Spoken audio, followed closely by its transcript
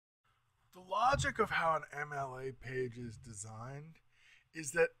The logic of how an MLA page is designed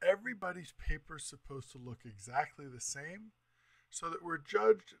is that everybody's paper is supposed to look exactly the same so that we're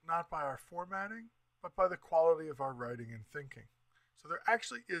judged not by our formatting, but by the quality of our writing and thinking. So there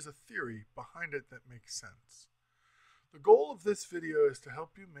actually is a theory behind it that makes sense. The goal of this video is to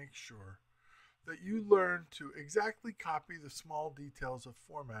help you make sure that you learn to exactly copy the small details of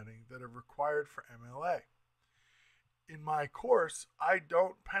formatting that are required for MLA. In my course, I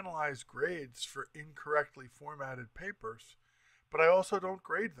don't penalize grades for incorrectly formatted papers, but I also don't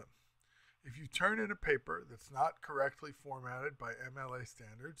grade them. If you turn in a paper that's not correctly formatted by MLA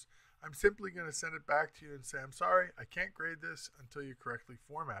standards, I'm simply going to send it back to you and say, I'm sorry, I can't grade this until you correctly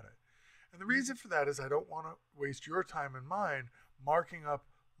format it. And the reason for that is I don't want to waste your time and mine marking up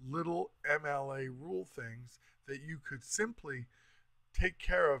little MLA rule things that you could simply take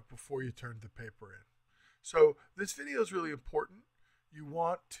care of before you turn the paper in. So this video is really important. You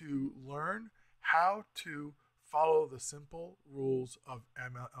want to learn how to follow the simple rules of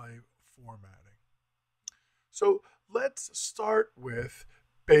MLA formatting. So let's start with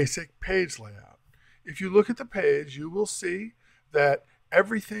basic page layout. If you look at the page, you will see that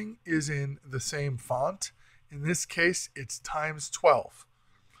everything is in the same font. In this case, it's times 12.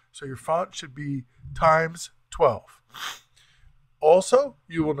 So your font should be times 12. Also,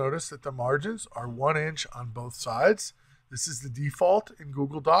 you will notice that the margins are 1 inch on both sides. This is the default in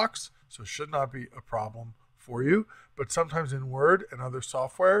Google Docs, so it should not be a problem for you. But sometimes in Word and other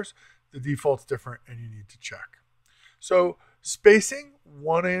softwares, the default's different and you need to check. So spacing,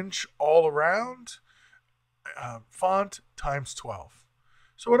 1 inch all around, font times 12.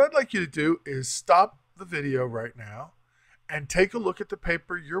 So what I'd like you to do is stop the video right now and take a look at the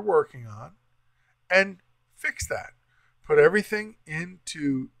paper you're working on and fix that. Put everything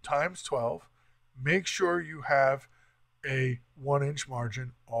into times 12. Make sure you have a 1 inch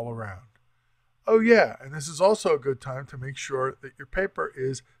margin all around. Oh yeah, and this is also a good time to make sure that your paper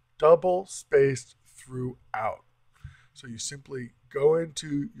is double spaced throughout. So you simply go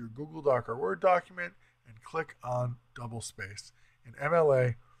into your Google Doc or Word document and click on double space. In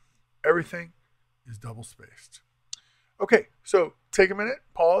MLA, everything is double spaced. Okay, so take a minute,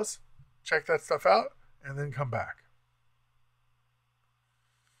 pause, check that stuff out, and then come back.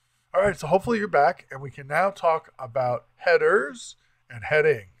 All right, so hopefully you're back, and we can now talk about headers and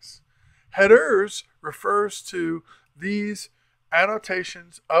headings. Headers refers to these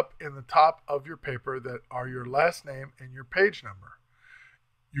annotations up in the top of your paper that are your last name and your page number.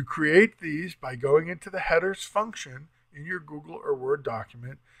 You create these by going into the headers function in your Google or Word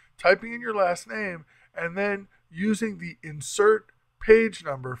document, typing in your last name, and then using the insert page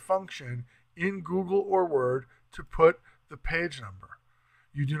number function in Google or Word to put the page number.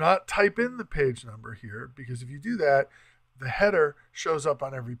 You do not type in the page number here because if you do that, the header shows up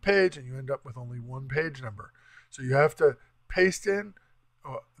on every page and you end up with only one page number. So you have to paste in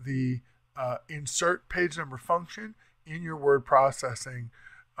the insert page number function in your word processing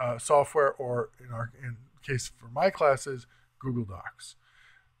software, or in case for my classes, Google Docs.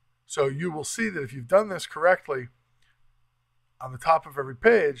 So you will see that if you've done this correctly, on the top of every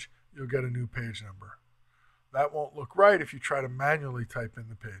page, you'll get a new page number. That won't look right if you try to manually type in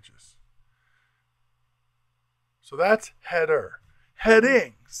the pages. So that's header.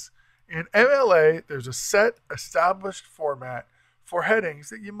 Headings. In MLA, there's a set established format for headings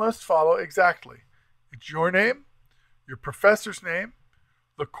that you must follow exactly. It's your name, your professor's name,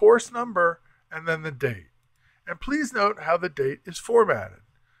 the course number, and then the date. And please note how the date is formatted.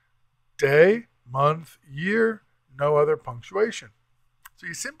 Day, month, year, no other punctuation. So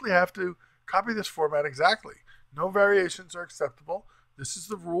you simply have to copy this format exactly. No variations are acceptable. This is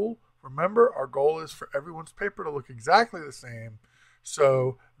the rule. Remember, our goal is for everyone's paper to look exactly the same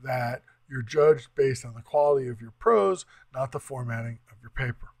so that you're judged based on the quality of your prose, not the formatting of your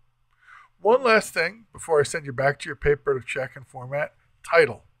paper. One last thing before I send you back to your paper to check and format: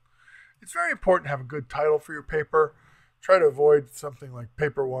 title. It's very important to have a good title for your paper. Try to avoid something like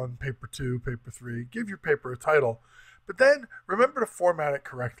paper 1, paper 2, paper 3. Give your paper a title, but then remember to format it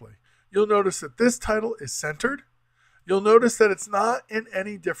correctly. You'll notice that this title is centered. You'll notice that it's not in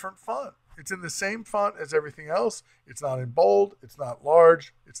any different font. It's in the same font as everything else. It's not in bold. It's not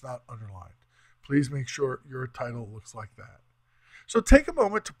large. It's not underlined. Please make sure your title looks like that. So take a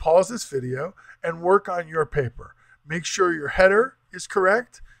moment to pause this video and work on your paper. Make sure your header is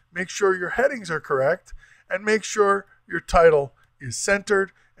correct. Make sure your headings are correct. And make sure your title is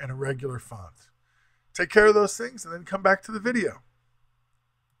centered and a regular font. Take care of those things and then come back to the video.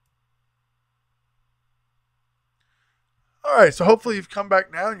 All right, so hopefully you've come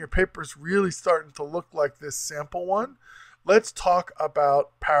back now and your paper's really starting to look like this sample one. let's talk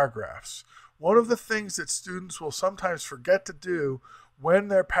about paragraphs. One of the things that students will sometimes forget to do when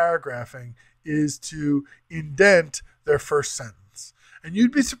they're paragraphing is to indent their first sentence. And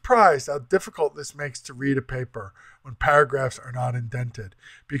you'd be surprised how difficult this makes to read a paper when paragraphs are not indented,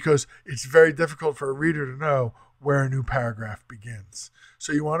 because it's very difficult for a reader to know where a new paragraph begins.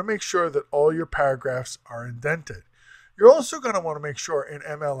 So you want to make sure that all your paragraphs are indented. You're also going to want to make sure in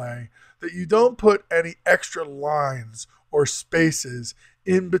MLA that you don't put any extra lines or spaces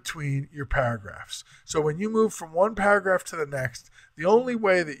in between your paragraphs. So when you move from one paragraph to the next, the only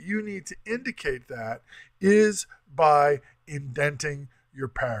way that you need to indicate that is by indenting your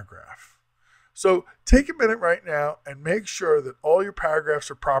paragraph. So take a minute right now and make sure that all your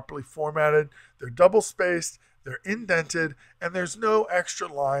paragraphs are properly formatted, they're double spaced, they're indented, and there's no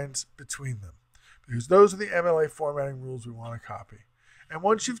extra lines between them, because those are the MLA formatting rules we want to copy. And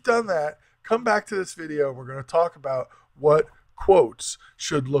once you've done that, come back to this video and we're going to talk about what quotes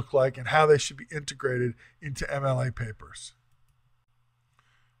should look like and how they should be integrated into MLA papers.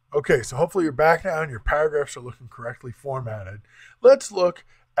 Okay, so hopefully you're back now and your paragraphs are looking correctly formatted. Let's look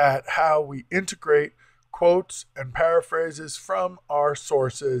at how we integrate quotes and paraphrases from our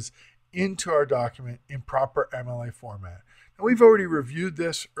sources into our document in proper MLA format. Now, we've already reviewed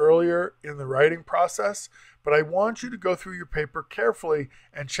this earlier in the writing process, but I want you to go through your paper carefully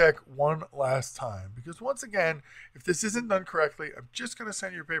and check one last time. Because once again, if this isn't done correctly, I'm just going to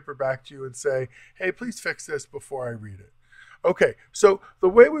send your paper back to you and say, hey, please fix this before I read it. Okay, so the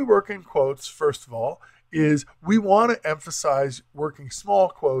way we work in quotes, first of all, is we want to emphasize working small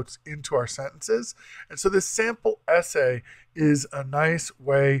quotes into our sentences. And so this sample essay is a nice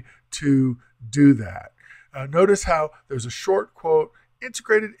way to do that. Notice how there's a short quote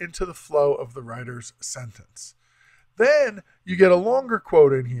integrated into the flow of the writer's sentence. Then you get a longer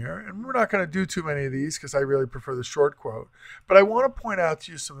quote in here, and we're not going to do too many of these because I really prefer the short quote, but I want to point out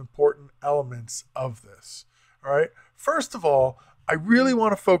to you some important elements of this. All right. First of all, I really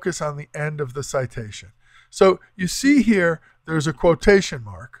want to focus on the end of the citation. So you see here, there's a quotation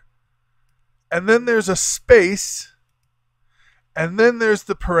mark, and then there's a space, and then there's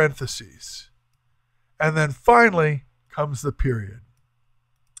the parentheses, and then finally comes the period.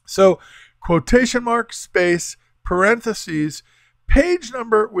 So quotation mark, space, parentheses, page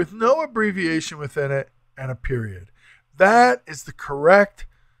number with no abbreviation within it, and a period. That is the correct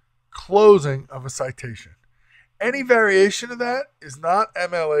closing of a citation. Any variation of that is not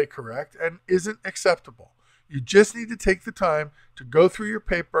MLA correct and isn't acceptable. You just need to take the time to go through your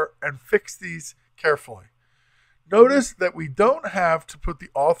paper and fix these carefully. Notice that we don't have to put the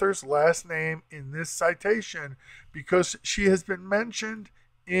author's last name in this citation because she has been mentioned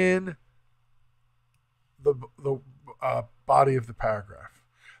in the body of the paragraph.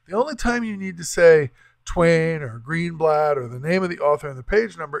 The only time you need to say Twain or Greenblatt or the name of the author and the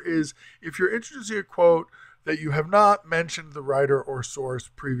page number is if you're introducing a quote that you have not mentioned the writer or source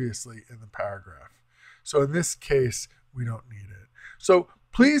previously in the paragraph. So in this case, we don't need it. So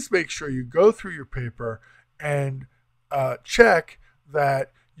please make sure you go through your paper and check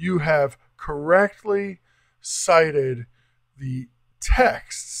that you have correctly cited the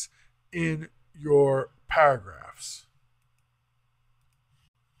texts in your paragraphs.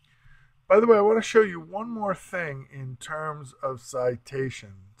 By the way, I want to show you one more thing in terms of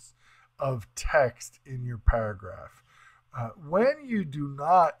citations of text in your paragraph. When you do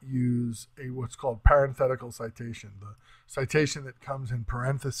not use what's called parenthetical citation, the citation that comes in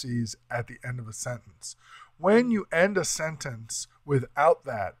parentheses at the end of a sentence, when you end a sentence without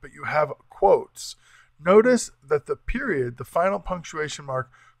that, but you have quotes, notice that the period, the final punctuation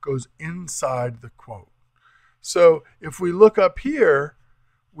mark, goes inside the quote. So if we look up here,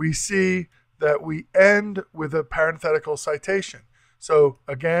 we see that we end with a parenthetical citation. So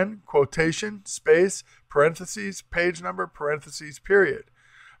again, quotation, space, parentheses, page number, parentheses, period.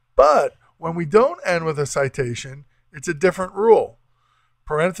 But when we don't end with a citation, it's a different rule.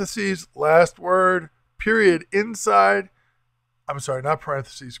 Parentheses, last word, period inside, not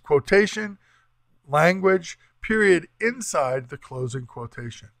parentheses, quotation, language, period inside the closing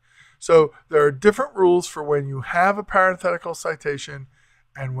quotation. So there are different rules for when you have a parenthetical citation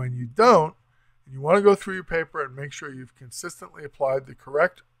and when you don't. You want to go through your paper and make sure you've consistently applied the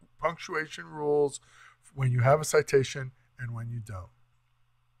correct punctuation rules when you have a citation and when you don't.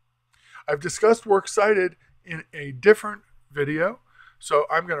 I've discussed works cited in a different video, so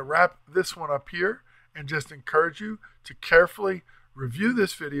I'm going to wrap this one up here and just encourage you to carefully review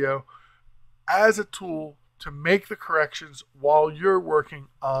this video as a tool to make the corrections while you're working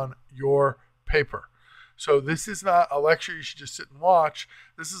on your paper. So this is not a lecture you should just sit and watch.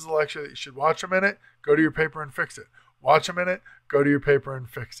 This is a lecture that you should watch a minute, go to your paper and fix it. watch a minute, go to your paper and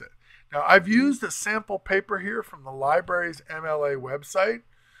fix it. Now, I've used a sample paper here from the library's MLA website.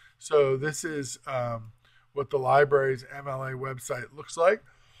 So this is what the library's MLA website looks like.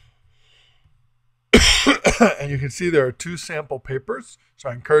 And you can see there are 2 sample papers. So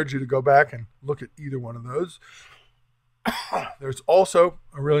I encourage you to go back and look at either one of those. There's also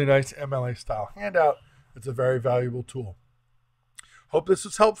a really nice MLA style handout. It's a very valuable tool. Hope this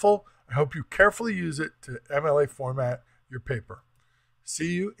was helpful. I hope you carefully use it to MLA format your paper.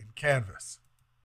 See you in Canvas.